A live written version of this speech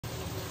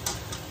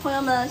朋友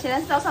们，现在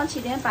是早上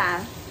7点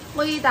半，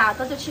我一大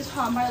早就起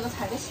床把这个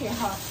菜给切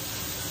好。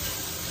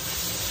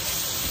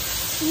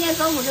今天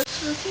中午就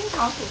吃青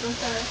桃土豆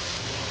丝儿。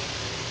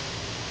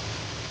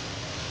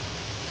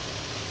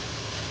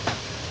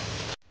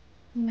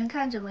你们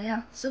看怎么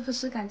样？是不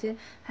是感觉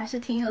还是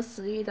挺有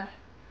食欲的？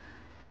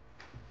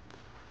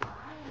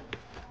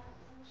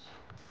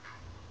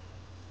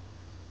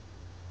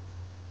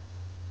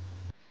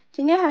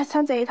今天还是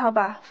穿这一套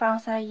吧，防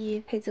晒衣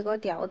配这个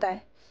吊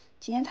带。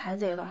今天太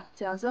热了，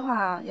这样子的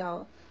话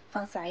要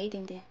防晒一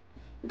点点。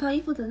这套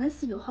衣服真的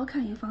是又好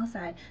看又防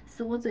晒，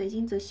是我最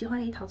近最喜欢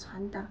的一套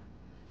穿搭，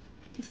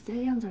就是这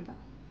个样子的，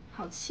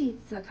好气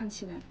质啊，看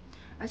起来。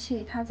而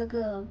且它这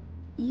个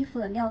衣服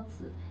的料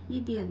子一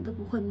点都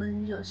不会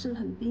闷热，是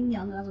很冰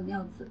凉的那种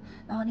料子。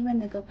然后里面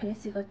那个配的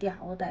是一个吊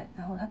带，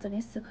然后它这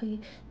里是可以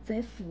遮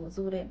副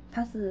乳的，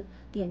它是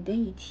点点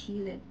一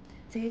体的。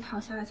这一套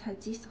下来才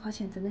几十块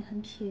钱，真的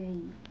很便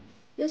宜。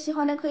有喜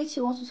欢的可以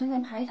去我书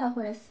上拍一套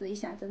回来试一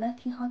下，真的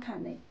挺好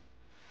看的。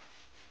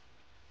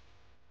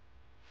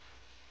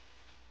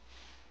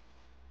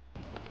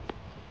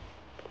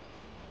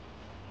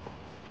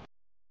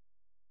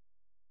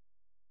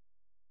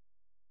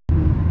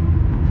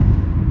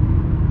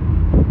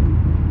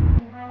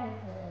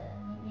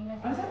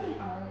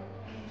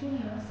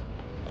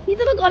你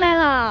怎么过来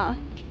了？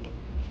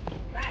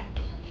来，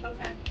早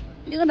餐。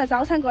你给我带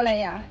早餐过来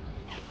呀？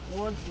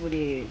我做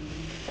的。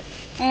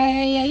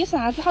哎呀，有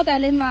啥子好带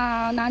的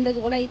嘛？难得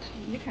过来一趟。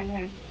你看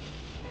看。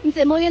你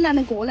这么远难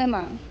得过来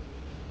嘛？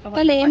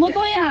带那么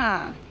多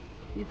呀？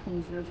你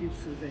同事要去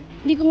吃噻。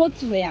你给我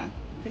做的呀？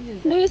肯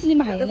定是。我以为是你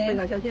卖的。回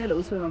到小姐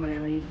露出来嘛，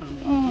那一趟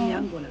的。你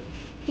养过来了。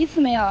你吃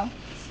没有？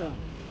吃了。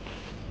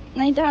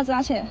那你等下子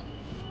哪去？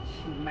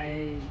去买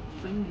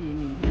准备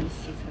明天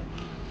食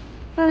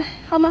材。哎，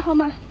好嘛好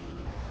嘛，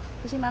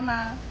谢谢妈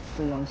妈。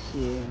不用谢，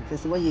这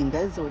是我应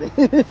该做的。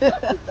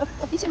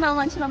你去忙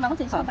嘛，你去忙嘛，我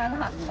先下班了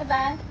哈，拜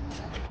拜。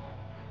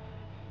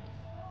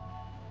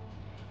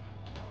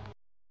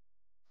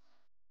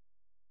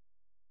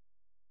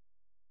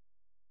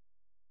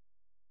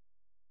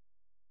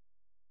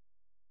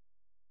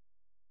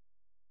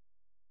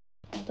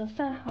我的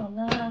饭好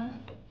了。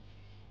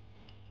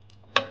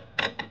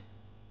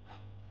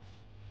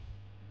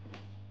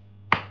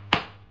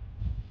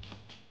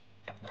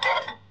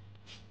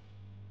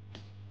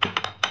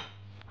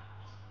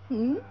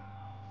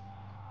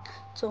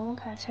中午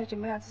看起来就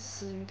没啥子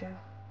食欲的。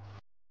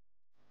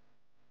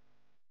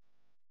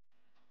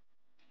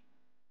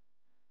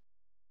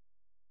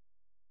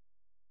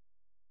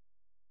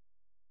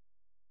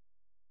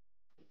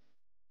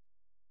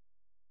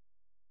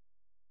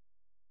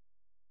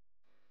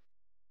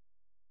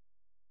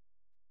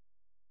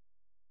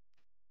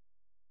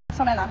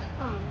上来了。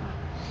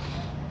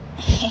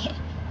嘿嘿，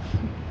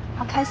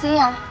好开心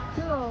呀！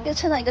又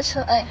蹭到一个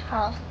车，哎，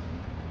好。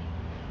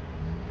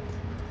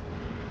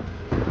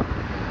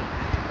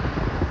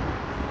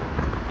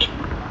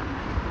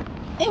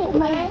哎，我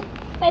们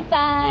拜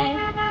拜。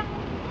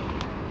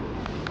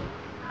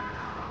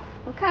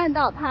我看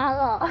到他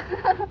了，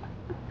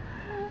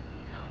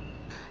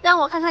让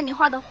我看看你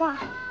画的画，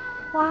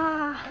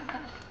哇，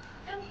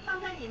就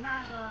放在你那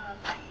个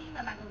餐厅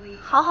的那个位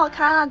置。好好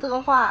看啊，这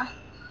个画。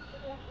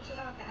不知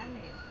道干没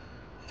有？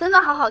真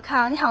的好好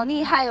看，你好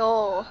厉害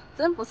哦，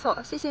真不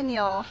错，谢谢你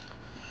哦，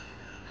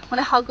我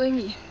的好闺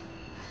蜜。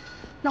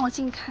让我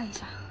近看一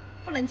下。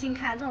不能近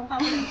看，这种画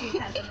不能近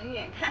看，只能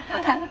远看。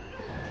好看。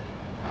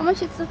我们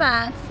去吃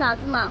饭，吃啥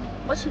子嘛？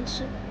我请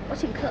吃，我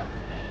请客。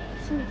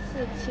请你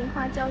吃青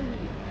花椒鱼。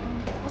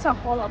我想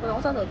喝了，不然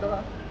我想走走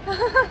了。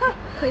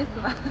可以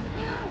是吧？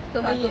走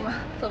嘛走嘛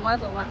走嘛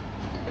走嘛。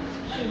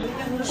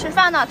吃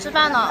饭呢，吃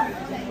饭呢，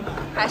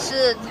还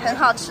是很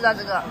好吃的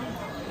这个。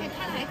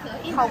看着还可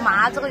以。好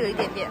麻，这个有一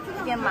点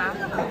点麻。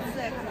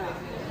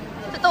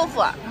这豆腐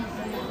啊，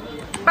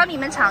帮你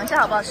们尝一下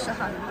好不好吃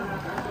哈？